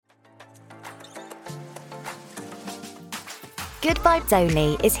Good Vibes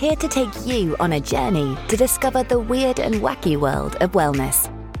Only is here to take you on a journey to discover the weird and wacky world of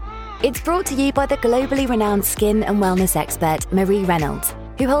wellness. It's brought to you by the globally renowned skin and wellness expert Marie Reynolds,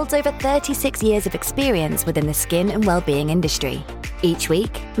 who holds over 36 years of experience within the skin and well-being industry. Each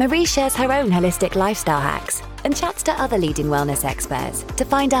week, Marie shares her own holistic lifestyle hacks and chats to other leading wellness experts to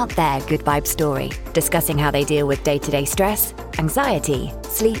find out their good vibe story, discussing how they deal with day-to-day stress, anxiety,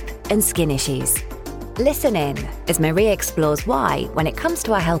 sleep, and skin issues. Listen in as Marie explores why, when it comes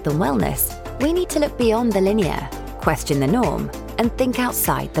to our health and wellness, we need to look beyond the linear, question the norm, and think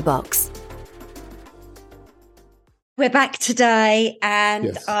outside the box. We're back today, and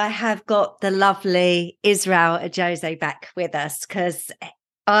Yes. I have got the lovely Isreal Ajose back with us because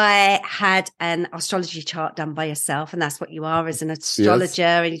I had an astrology chart done by yourself, and that's what you are as an astrologer,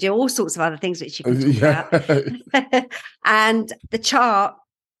 and you do all sorts of other things which you can talk about. And the chart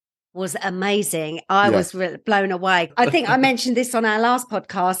was amazing. I was blown away. I think I mentioned this on our last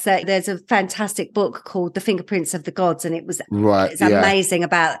podcast, that there's a fantastic book called The Fingerprints of the Gods, and it's amazing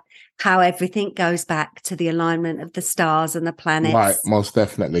about how everything goes back to the alignment of the stars and the planets. Right, most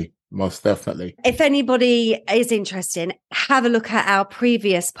definitely. If anybody is interested, have a look at our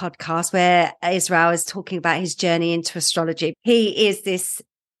previous podcast where Isreal is talking about his journey into astrology. He is this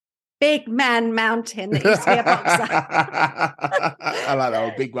big man mountain that used to be a boxer. I like that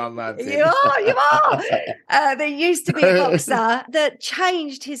one, big man mountain. You are. There used to be a boxer that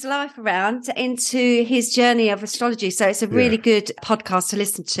changed his life around into his journey of astrology. So it's a really good podcast to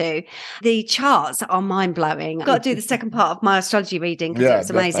listen to. The charts are mind-blowing. I've got to do the second part of my astrology reading because it was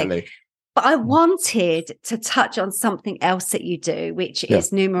amazing. Definitely. But I wanted to touch on something else that you do, which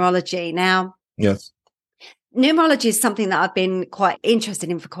is numerology. Now, numerology is something that I've been quite interested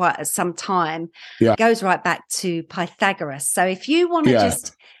in for quite some time. It goes right back to Pythagoras. So if you want to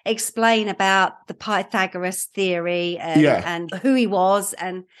just explain about the Pythagoras theory and who he was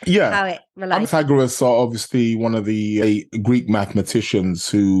and how it relates. Pythagoras are obviously one of the Greek mathematicians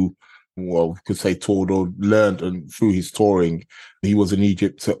who, well, we could say toured or learned and through his touring. He was in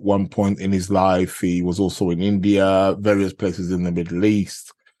Egypt at one point in his life. He was also in India, various places in the Middle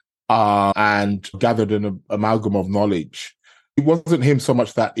East. And gathered an amalgam of knowledge. It wasn't him so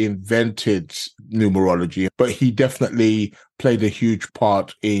much that invented numerology, but he definitely played a huge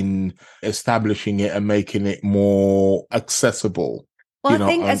part in establishing it and making it more accessible. Well, I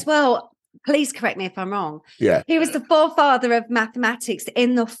think as well, please correct me if I'm wrong. Yeah. He was the forefather of mathematics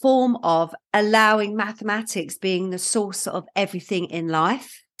in the form of allowing mathematics being the source of everything in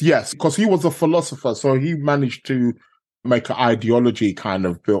life. Yes, because he was a philosopher, so he managed to make an ideology kind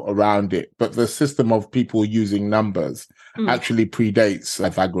of built around it. But the system of people using numbers actually predates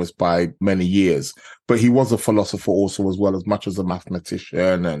Pythagoras by many years. But he was a philosopher also, as well as much as a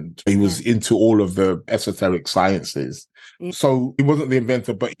mathematician, and he was into all of the esoteric sciences. So he wasn't the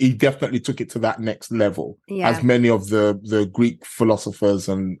inventor, but he definitely took it to that next level, as many of the Greek philosophers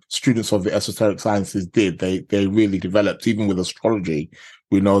and students of the esoteric sciences did. They really developed, even with astrology.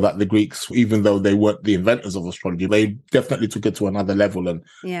 We know that the Greeks, even though they weren't the inventors of astrology, they definitely took it to another level and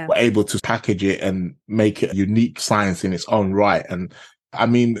were able to package it and make it a unique science in its own right. And I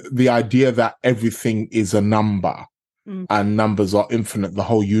mean, the idea that everything is a number and numbers are infinite, the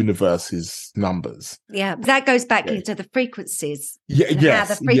whole universe is numbers. Yeah, that goes back into the frequencies. How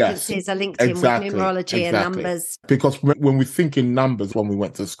the frequencies are linked in with numerology and numbers. Because when we think in numbers, when we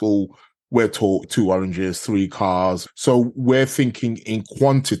went to school, we're taught 2 oranges, 3 cars. So we're thinking in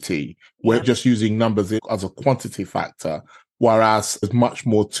quantity. We're just using numbers as a quantity factor, whereas there's much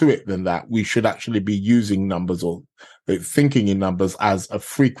more to it than that. We should actually be using numbers or thinking in numbers as a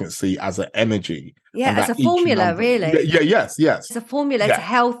frequency, as an energy. Yeah, as a formula, really. Yes. It's a formula to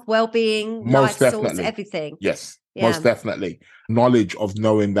health, well-being, life source, everything. Yes, most definitely. Knowledge of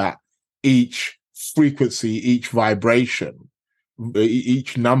knowing that each frequency, each vibration,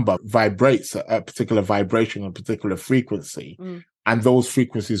 each number vibrates a particular vibration, a particular frequency. And those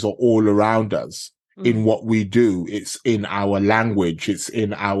frequencies are all around us in what we do. It's in our language. It's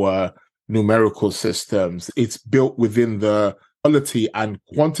in our numerical systems. It's built within the quality and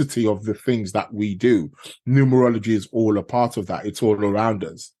quantity of the things that we do. Numerology is all a part of that. It's all around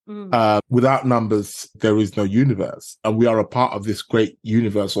us. Without numbers, there is no universe. And we are a part of this great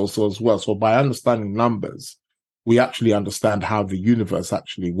universe also as well. So by understanding numbers, we actually understand how the universe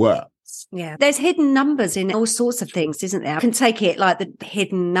actually works. Yeah. There's hidden numbers in all sorts of things, isn't there? I can take it like the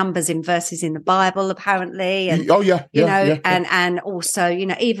hidden numbers in verses in the Bible, apparently. And, and also,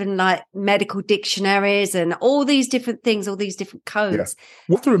 even like medical dictionaries and all these different things, all these different codes.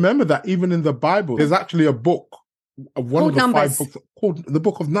 We have to remember that even in the Bible, there's actually a book, one of the 5 books called the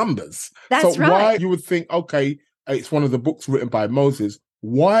Book of Numbers. That's so right. Why you would think, okay, it's one of the books written by Moses.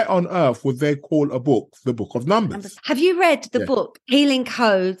 Why on earth would they call a book the Book of Numbers? Have you read the book Healing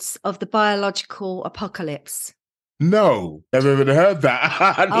Codes of the Biological Apocalypse? No, never even heard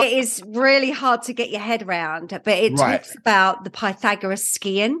that. It is really hard to get your head around, but it talks about the Pythagoras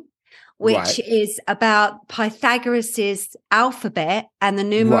skiing, which is about Pythagoras's alphabet and the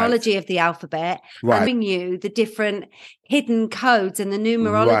numerology of the alphabet, showing you the different hidden codes and the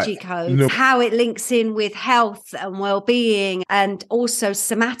numerology codes, how it links in with health and well-being, and also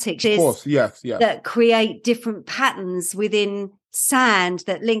somatics. Of course, yes. That create different patterns within sand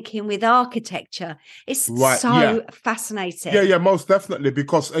that link in with architecture. It's so fascinating. Yeah, most definitely.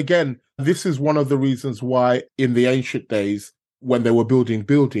 Because again, this is one of the reasons why in the ancient days, when they were building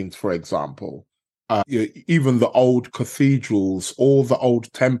buildings, for example, even the old cathedrals, all the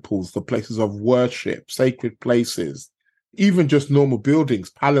old temples, the places of worship, sacred places, even just normal buildings,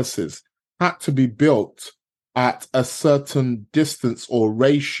 palaces, had to be built at a certain distance or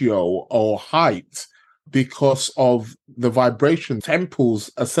ratio or height because of the vibration.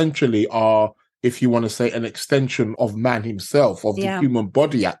 Temples essentially are, if you want to say, an extension of man himself, of the human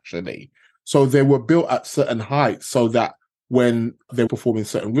body, actually. So they were built at certain heights so that when they were performing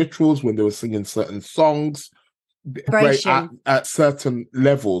certain rituals, when they were singing certain songs, at certain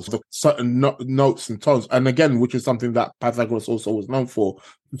levels, certain notes and tones. And again, which is something that Pythagoras also was known for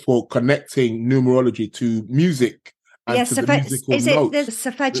connecting numerology to music. And to the musical notes. It the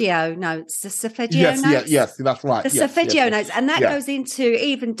solfeggio notes? The solfeggio notes? Yes, that's right. The solfeggio notes. And that goes into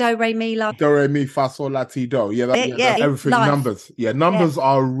even do, re, mi, la. Do, re, mi, fa, sol, la, ti, do. That's everything. Life. Numbers. Numbers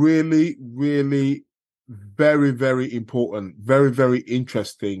are really, really very, very important. Very, very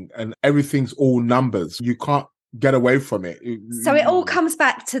interesting. And everything's all numbers. You can't get away from it. So it all comes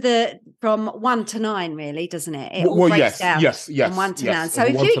back to from 1 to 9, really, doesn't it? It all breaks down from 1 to 9. So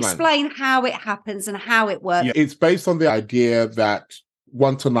if you explain how it happens and how it works. It's based on the idea that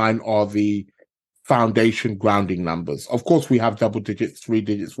 1 to 9 are the foundation grounding numbers. Of course, we have double digits, 3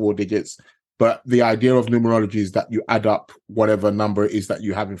 digits, 4 digits, but the idea of numerology is that you add up whatever number it is that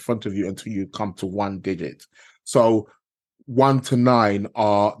you have in front of you until you come to 1 digit. So 1 to 9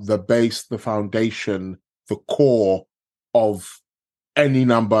 are the base, the foundation, the core of any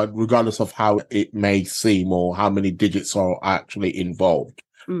number, regardless of how it may seem or how many digits are actually involved.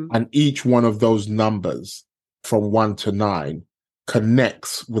 And each one of those numbers from 1 to 9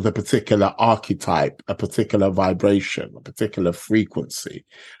 connects with a particular archetype, a particular vibration, a particular frequency.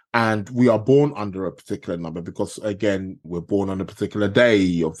 And we are born under a particular number because, again, we're born on a particular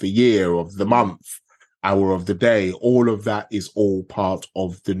day of the year, of the month, hour of the day. All of that is all part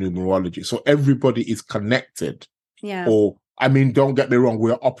of the numerology. So everybody is connected. Don't get me wrong,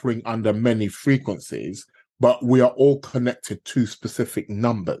 we're operating under many frequencies, but we are all connected to specific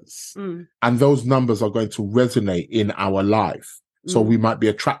numbers. And those numbers are going to resonate in our life. So we might be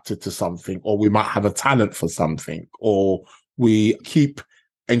attracted to something, or we might have a talent for something, or we keep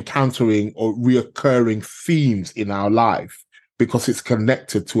encountering or reoccurring themes in our life because it's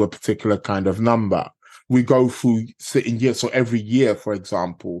connected to a particular kind of number. We go through certain years. So every year, for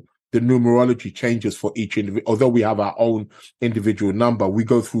example, the numerology changes for each individual. Although we have our own individual number, we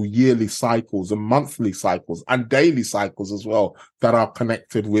go through yearly cycles and monthly cycles and daily cycles as well that are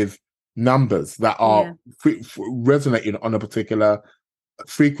connected with numbers that are resonating on a particular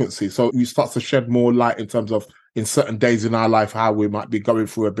frequency. So we start to shed more light in terms of in certain days in our life, how we might be going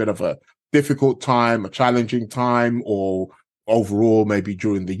through a bit of a difficult time, a challenging time, or overall, maybe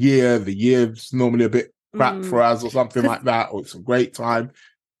during the year's normally a bit crap for us or something like that, or it's a great time,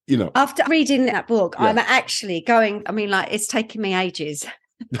 After reading that book, I'm actually going, it's taken me ages.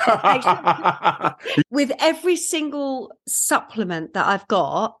 With every single supplement that I've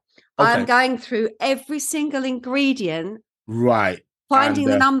got, I'm going through every single ingredient. Right. Finding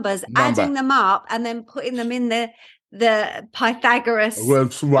the numbers, adding them up, and then putting them in the Pythagoras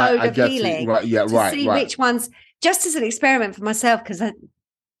code of healing. To see which ones, just as an experiment for myself, because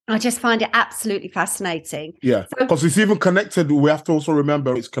I just find it absolutely fascinating. Yeah, because it's even connected. We have to also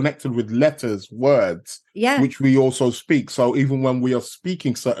remember it's connected with letters, words, which we also speak. So even when we are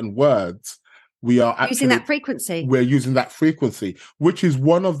speaking certain words, we are actually using that frequency. We're using that frequency, which is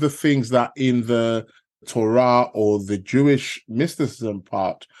one of the things that in the Torah or the Jewish mysticism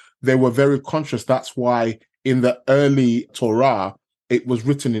part, they were very conscious. That's why in the early Torah, it was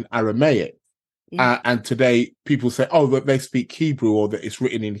written in Aramaic. And today people say, that they speak Hebrew or that it's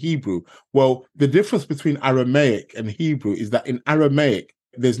written in Hebrew. Well, the difference between Aramaic and Hebrew is that in Aramaic,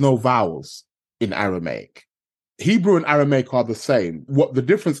 there's no vowels in Aramaic. Hebrew and Aramaic are the same. What the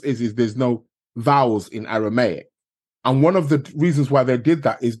difference is there's no vowels in Aramaic. And one of the reasons why they did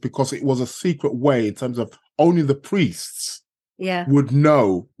that is because it was a secret way in terms of only the priests would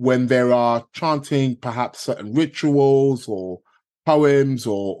know when there are chanting perhaps certain rituals or poems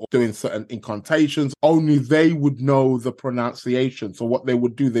or doing certain incantations. Only they would know the pronunciation. So what they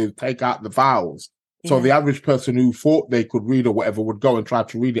would do, they would take out the vowels. So the average person who thought they could read or whatever would go and try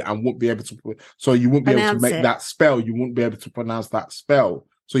to read it and wouldn't be able to. So you wouldn't be able to make that spell. You wouldn't be able to pronounce that spell.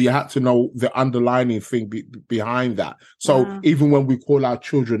 So you had to know the underlining thing behind that. So even when we call our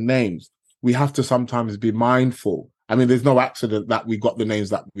children names, we have to sometimes be mindful. I mean, there's no accident that we got the names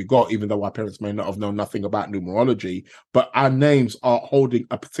that we got, even though our parents may not have known nothing about numerology, but our names are holding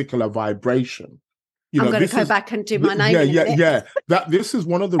a particular vibration. I'm going to go back and do my name. That this is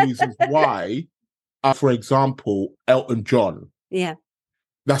one of the reasons why, for example, Elton John. Yeah.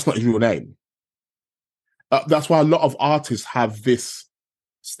 That's not his real name. That's why a lot of artists have this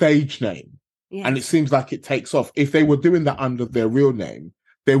stage name. Yeah. And it seems like it takes off. If they were doing that under their real name,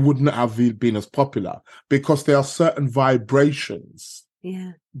 they wouldn't have been as popular, because there are certain vibrations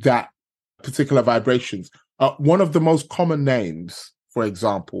that particular vibrations. One of the most common names, for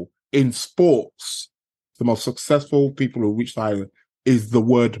example, in sports, the most successful people who reach the island is the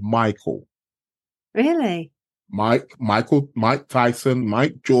word Michael. Really? Mike Tyson,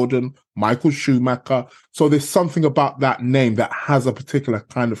 Mike Jordan, Michael Schumacher. So there's something about that name that has a particular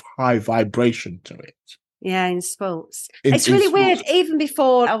kind of high vibration to it. Yeah, in sports. It's really weird. Even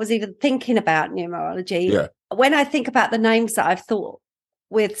before I was even thinking about numerology, when I think about the names that I've thought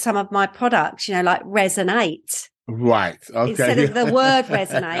with some of my products, like resonate. Right. Okay. Instead of the word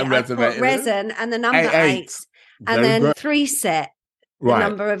resonate, I put reson and the number 8 and then 3 set, the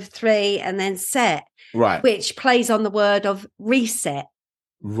number of 3 and then set, which plays on the word of reset.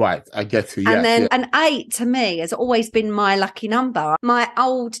 Right, I get you. And then an 8 to me has always been my lucky number. My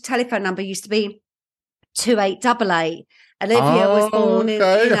old telephone number used to be 2888. Olivia was born in,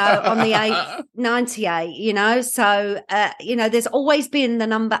 on the 898, so there's always been the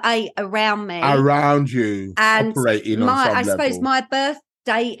number 8 around me, around you, and operating on some level. suppose my birth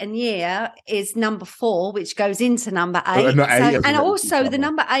date and year is number 4, which goes into number 8. And also the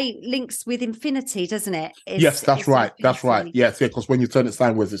number 8 links with infinity, doesn't it? Yes, that's right. That's right. Yes, because when you turn it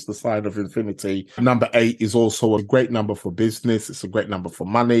sideways, it's the sign of infinity. Number 8 is also a great number for business. It's a great number for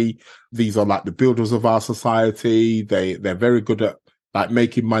money. These are like the builders of our society. They're very good at like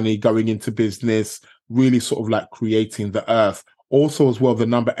making money, going into business, really sort of like creating the earth. Also, as well, the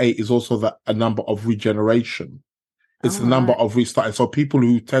number 8 is also a number of regeneration. It's the number of restarting. So people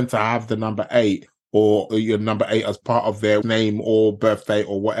who tend to have the number 8 or your number 8 as part of their name or birthday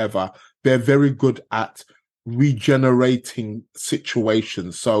or whatever, they're very good at regenerating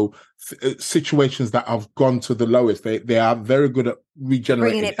situations. So situations that have gone to the lowest, they are very good at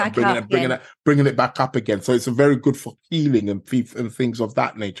regenerating, bringing it back up again. So it's a very good for healing and things of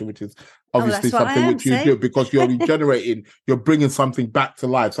that nature, which is obviously something which you do, because you're regenerating, you're bringing something back to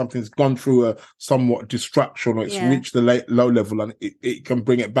life. Something's gone through a somewhat destruction, or it's reached the low level, and it can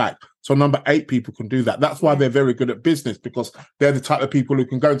bring it back. So number 8 people can do that. That's why they're very good at business, because they're the type of people who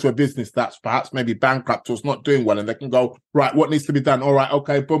can go into a business that's perhaps maybe bankrupt or it's not doing well, and they can go, right, what needs to be done? All right,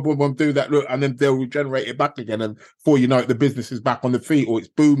 okay, boom, boom, boom, do that, look, and then they'll regenerate it back again. And before you know it, the business is back on the feet, or it's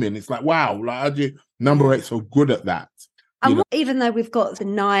booming. It's like, wow, like number 8's so good at that. And even though we've got the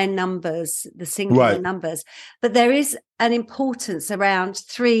 9 numbers, the singular numbers, but there is an importance around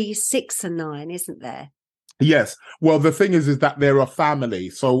 3, 6, and 9, isn't there? Yes. Well, the thing is that they're a family.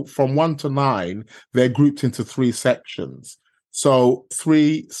 So from 1 to 9, they're grouped into 3 sections. So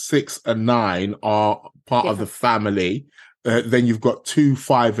 3, 6, and 9 are part of the family. Then you've got 2,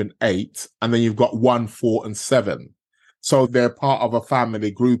 5, and 8, and then you've got 1, 4, and 7. So they're part of a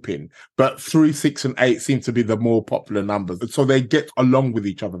family grouping, but 3, 6, and 8 seem to be the more popular numbers. So they get along with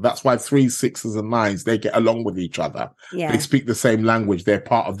each other. That's why 3, 6s, and 9s, they get along with each other. Yeah. They speak the same language. They're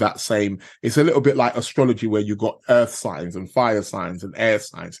part of that same. It's a little bit like astrology, where you've got earth signs and fire signs and air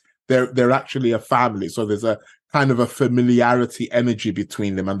signs. They're actually a family. So there's a kind of a familiarity energy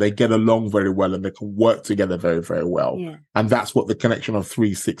between them, and they get along very well, and they can work together very, very well. Yeah. And that's what the connection of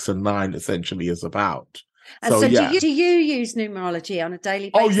 3, 6, and 9 essentially is about. And so do you use numerology on a daily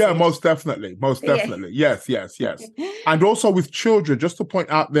basis? Oh, yeah, most definitely. Most definitely. Yeah. Yes. And also with children, just to point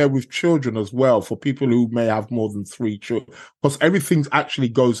out there with children as well, for people who may have more than 3 children, because everything actually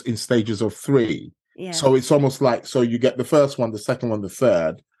goes in stages of 3. Yeah. So it's almost like, so you get the first one, the second one, the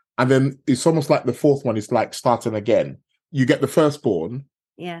third, and then it's almost like the fourth one is like starting again. You get the firstborn.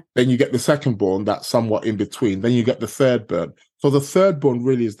 Yeah. Then you get the secondborn, that's somewhat in between. Then you get the thirdborn. So the thirdborn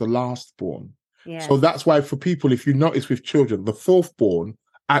really is the lastborn. Yeah. So that's why for people, if you notice with children, the fourthborn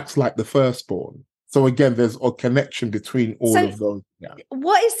acts like the firstborn. So again, there's a connection between all of those. Yeah.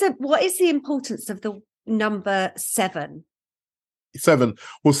 What is the importance of the number 7? 7.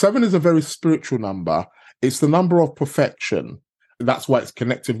 Well, 7 is a very spiritual number. It's the number of perfection. That's why it's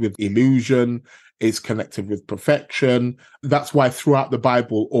connected with illusion. It's connected with perfection. That's why throughout the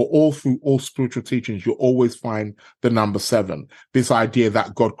Bible, or all through all spiritual teachings, you always find the number 7. This idea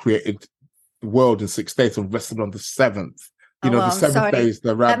that God created the world in 6 days and rested on the 7th. The seventh day is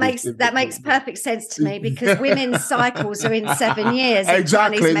the rabbit. That makes perfect sense to me, because women's cycles are in 7 years in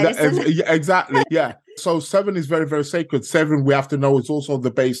Chinese medicine. Exactly. Yeah. So 7 is very, very sacred. 7, we have to know, is also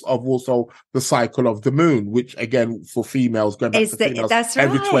the base of also the cycle of the moon, which again, for females, going back to females, that's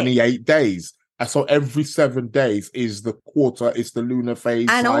every right. 28 days. And so every 7 days is the quarter, it's the lunar phase.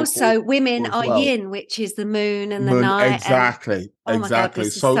 And also women are yin, which is the moon and the night. Exactly. God,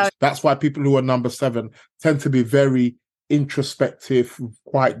 so that's why people who are number 7 tend to be very introspective,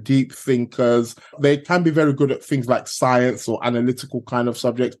 quite deep thinkers. They can be very good at things like science or analytical kind of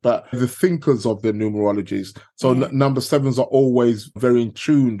subjects, but the thinkers of the numerologies. So number 7s are always very in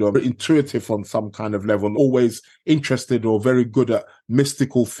tuned or intuitive on some kind of level, always interested or very good at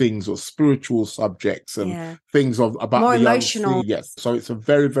mystical things or spiritual subjects and things about more the emotional. Yes. So it's a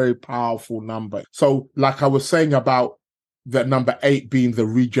very, very powerful number. So like I was saying about the number 8 being the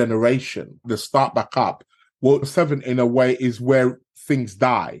regeneration, the start back up. Well, 7 in a way is where things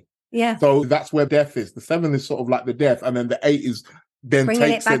die. Yeah. So that's where death is. The 7 is sort of like the death, and then the 8 is then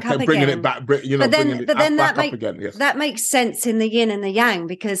bringing it back up again. That makes sense in the yin and the yang,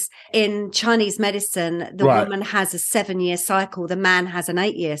 because in Chinese medicine, the woman has a 7-year cycle, the man has an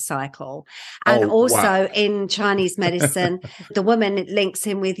 8-year cycle. And in Chinese medicine, the woman links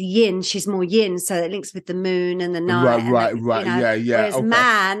in with yin, she's more yin, so it links with the moon and the night. Whereas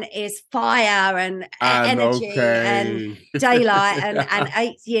man is fire and energy and daylight and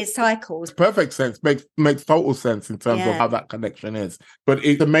 8-year cycles. Perfect sense. Makes total sense in terms of how that connection is. But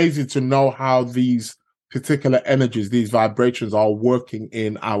it's amazing to know how these particular energies, these vibrations are working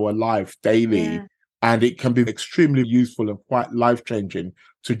in our life daily. Yeah. And it can be extremely useful and quite life-changing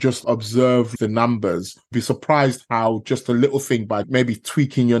to just observe the numbers. Be surprised how just a little thing, by maybe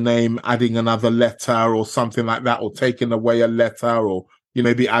tweaking your name, adding another letter or something like that, or taking away a letter, or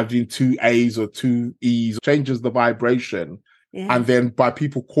maybe adding 2 A's or 2 E's, changes the vibration. Yeah. And then by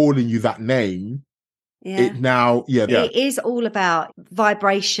people calling you that name, it is all about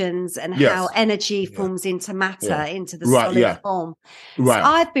vibrations and how energy forms into matter, into the solid form. Right. So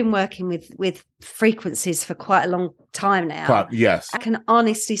I've been working with frequencies for quite a long time now. Yes. I can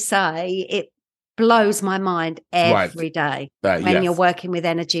honestly say it blows my mind every day when you're working with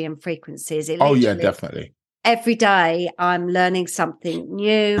energy and frequencies. Definitely. Every day I'm learning something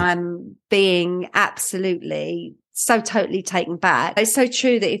new. I'm being absolutely so totally taken back. It's so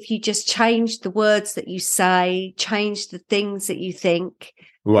true that if you just change the words that you say, change the things that you think,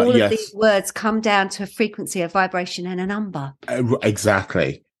 all of these words come down to a frequency, a vibration, and a number.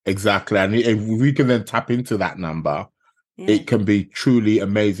 Exactly. And if we can then tap into that number, it can be truly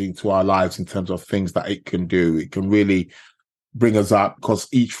amazing to our lives in terms of things that it can do. It can really bring us up, because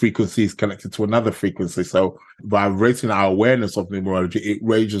each frequency is connected to another frequency. So by raising our awareness of numerology, it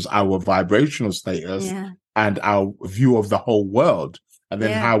raises our vibrational status and our view of the whole world, and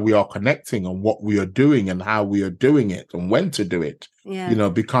then how we are connecting and what we are doing and how we are doing it and when to do it,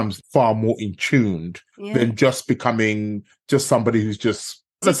 becomes far more in than just becoming just somebody who's just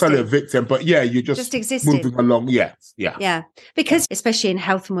necessarily a victim, but you're just moving along. Yeah. Because especially in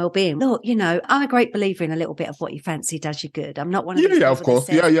health and well-being, look, I'm a great believer in a little bit of what you fancy does you good. I'm not one of these people of course.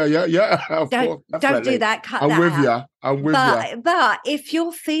 Don't do that. Cut I'm that with out. I'm with you. But if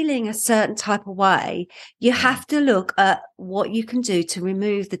you're feeling a certain type of way, you have to look at what you can do to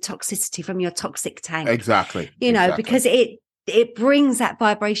remove the toxicity from your toxic tank. Exactly. Because it brings that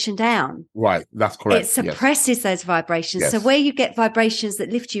vibration down. Right, that's correct. It suppresses those vibrations. So where you get vibrations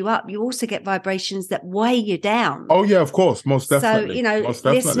that lift you up, you also get vibrations that weigh you down. Oh yeah, of course, most definitely.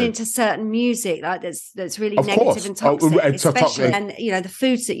 So listening to certain music like that's really negative and toxic, especially, and the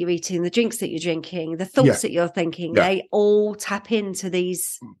foods that you're eating, the drinks that you're drinking, the thoughts that you're thinking, they all tap into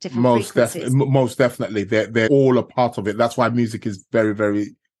these different frequencies. Most definitely, they're all a part of it. That's why music is very,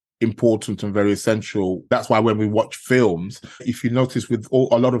 very important and very essential. That's why when we watch films, if you notice with a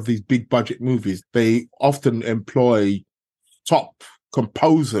lot of these big budget movies, they often employ top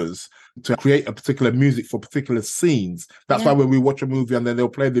composers to create a particular music for particular scenes. That's why when we watch a movie and then they'll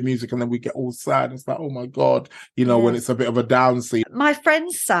play the music and then we get all sad. It's like, oh my God, when it's a bit of a down scene. My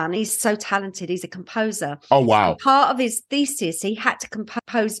friend's son, he's so talented. He's a composer. Oh, wow. Part of his thesis, he had to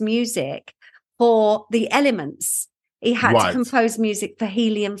compose music for the elements. He had to compose music for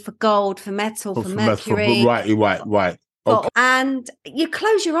helium, for gold, for metal, for mercury. Right. Okay. And you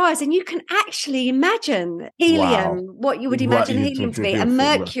close your eyes and you can actually imagine helium, what you would imagine helium to be, and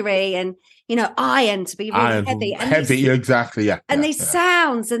mercury, and iron to be really heavy. And exactly, yeah. And these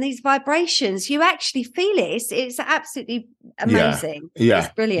sounds and these vibrations, you actually feel it. It's absolutely amazing. Yeah.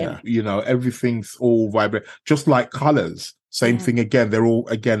 It's brilliant. Yeah. Everything's all vibrate, just like colors. Same thing again. They're all,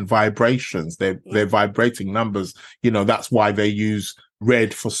 again, vibrations. They're vibrating numbers. That's why they use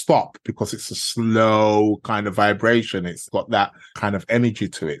red for stop, because it's a slow kind of vibration. It's got that kind of energy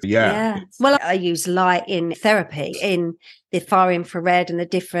to it. Yeah. Well, I use light in therapy, in the far infrared and the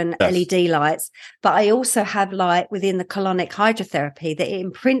different LED lights, but I also have light within the colonic hydrotherapy that it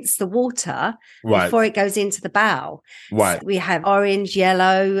imprints the water before it goes into the bowel. Right. So we have orange,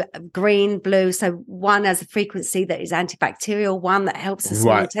 yellow, green, blue. So one has a frequency that is antibacterial, one that helps the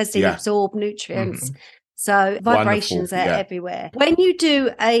small intestine absorb nutrients. So vibrations are everywhere. When you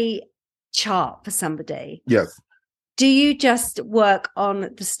do a chart for somebody, do you just work on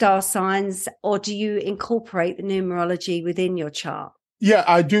the star signs, or do you incorporate the numerology within your chart? Yeah,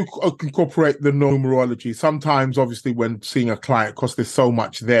 I do incorporate the numerology. Sometimes, obviously, when seeing a client, because there's so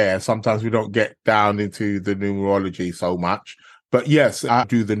much there, sometimes we don't get down into the numerology so much. But yes, I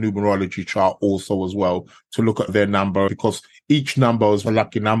do the numerology chart also as well, to look at their number, because each number is a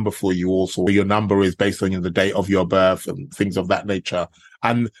lucky number for you also. Your number is based on the date of your birth and things of that nature.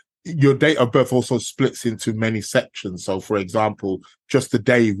 And your date of birth also splits into many sections. So, for example, just the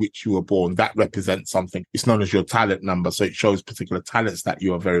day which you were born, that represents something. It's known as your talent number. So it shows particular talents that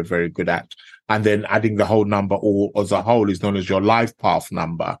you are very, very good at. And then adding the whole number all as a whole is known as your life path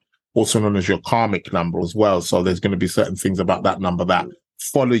number, also known as your karmic number as well. So there's going to be certain things about that number that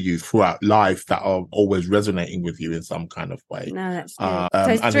follow you throughout life that are always resonating with you in some kind of way. No, that's good. So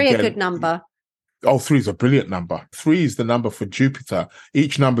is 3 a good number? Oh, 3 is a brilliant number. 3 is the number for Jupiter.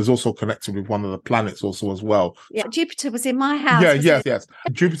 Each number is also connected with one of the planets also as well. Yeah, Jupiter was in my house. Yes.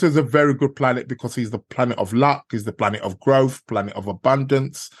 Jupiter is a very good planet because he's the planet of luck. He's the planet of growth, planet of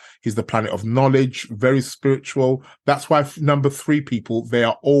abundance. He's the planet of knowledge, very spiritual. That's why number 3 people, they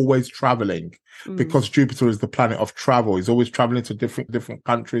are always traveling because Jupiter is the planet of travel. He's always traveling to different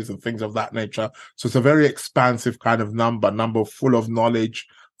countries and things of that nature. So it's a very expansive kind of number full of knowledge,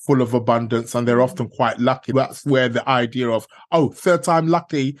 full of abundance, and they're often quite lucky. That's where the idea of, third time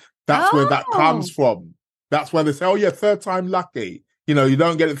lucky, that's where that comes from. That's where they say, third time lucky. You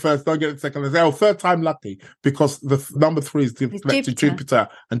don't get it first, don't get it second. They say, third time lucky, because the number 3 is connected to Jupiter,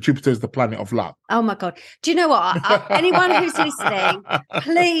 and Jupiter is the planet of luck. Oh my God. Do you know what? Anyone who's listening,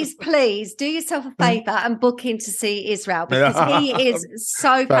 please do yourself a favor and book in to see Isreal, because he is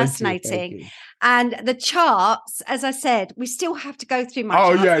so fascinating. Thank you. And the charts, as I said, we still have to go through my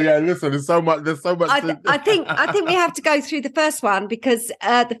charts. Listen, there's so much. I think we have to go through the first one, because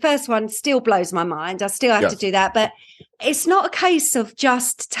the first one still blows my mind. I still have to do that. But it's not a case of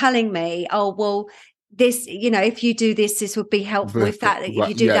just telling me, this, if you do this, this would be helpful. If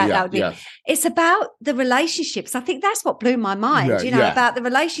you do that would be. It's about the relationships. I think that's what blew my mind, about the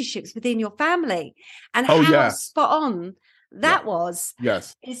relationships within your family and how spot on that was.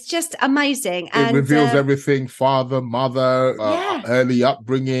 Yes. It's just amazing. It reveals everything: father, mother, early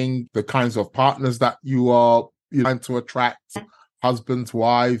upbringing, the kinds of partners that you are trying to attract, husbands,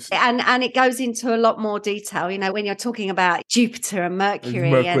 wives. And it goes into a lot more detail, when you're talking about Jupiter and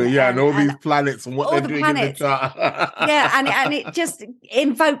Mercury and all these planets and what they're doing in the chart. and it just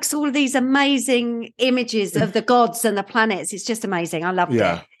invokes all of these amazing images of the gods and the planets. It's just amazing. I loved it.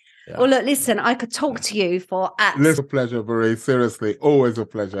 Yeah. Well, look, listen, I could talk to you for It's a pleasure, Marie. Seriously, always a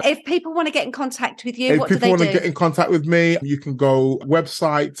pleasure. If people want to get in contact with you, what do they do? If people want to get in contact with me, you can go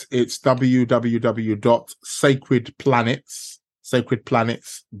website. It's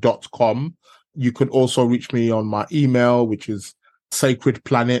www.sacredplanets.com. You can also reach me on my email, which is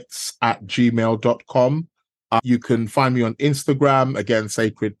sacredplanets@gmail.com. You can find me on Instagram, again,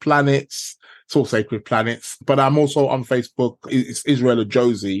 Sacred Planets. It's all Sacred Planets. But I'm also on Facebook. It's Isreal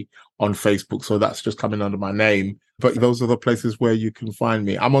Ajose on Facebook. So that's just coming under my name. But those are the places where you can find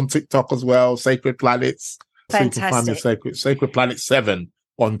me. I'm on TikTok as well, Sacred Planets. Fantastic. So you can find me Sacred Planet 7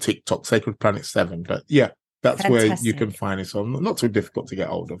 on TikTok, Sacred Planet 7. But that's Fantastic. Where you can find it. So not too difficult to get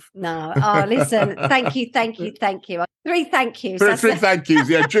hold of. No. Oh, listen. Thank you. 3 thank yous. 3 thank yous.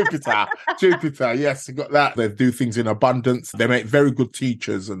 Yeah, Jupiter. Yes, you got that. They do things in abundance. They make very good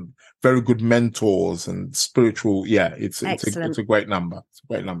teachers and very good mentors and spiritual. Yeah, it's a great number. It's a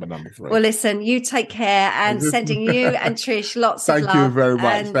great number 3. Well, listen, you take care, and sending you and Trish lots of love. Thank you very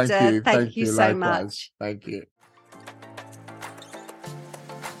much. And, thank you so much. Thank you.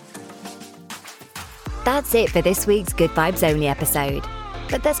 That's it for this week's Good Vibes Only episode.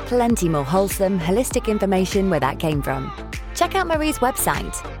 but there's plenty more wholesome, holistic information where that came from. Check out Marie's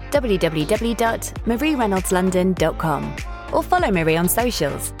website, www.mariereynolds.london.com, or follow Marie on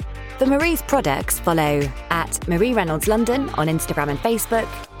socials. For Marie's products, follow at Marie Reynolds London on Instagram and Facebook,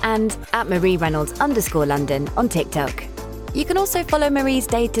 and at Marie Reynolds_London on TikTok. You can also follow Marie's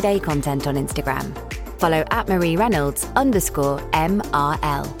day-to-day content on Instagram. Follow at Marie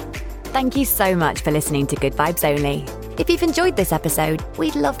Reynolds_MRL. Thank you so much for listening to Good Vibes Only. If you've enjoyed this episode,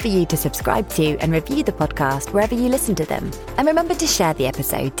 we'd love for you to subscribe to and review the podcast wherever you listen to them. And remember to share the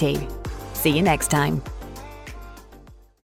episode too. See you next time.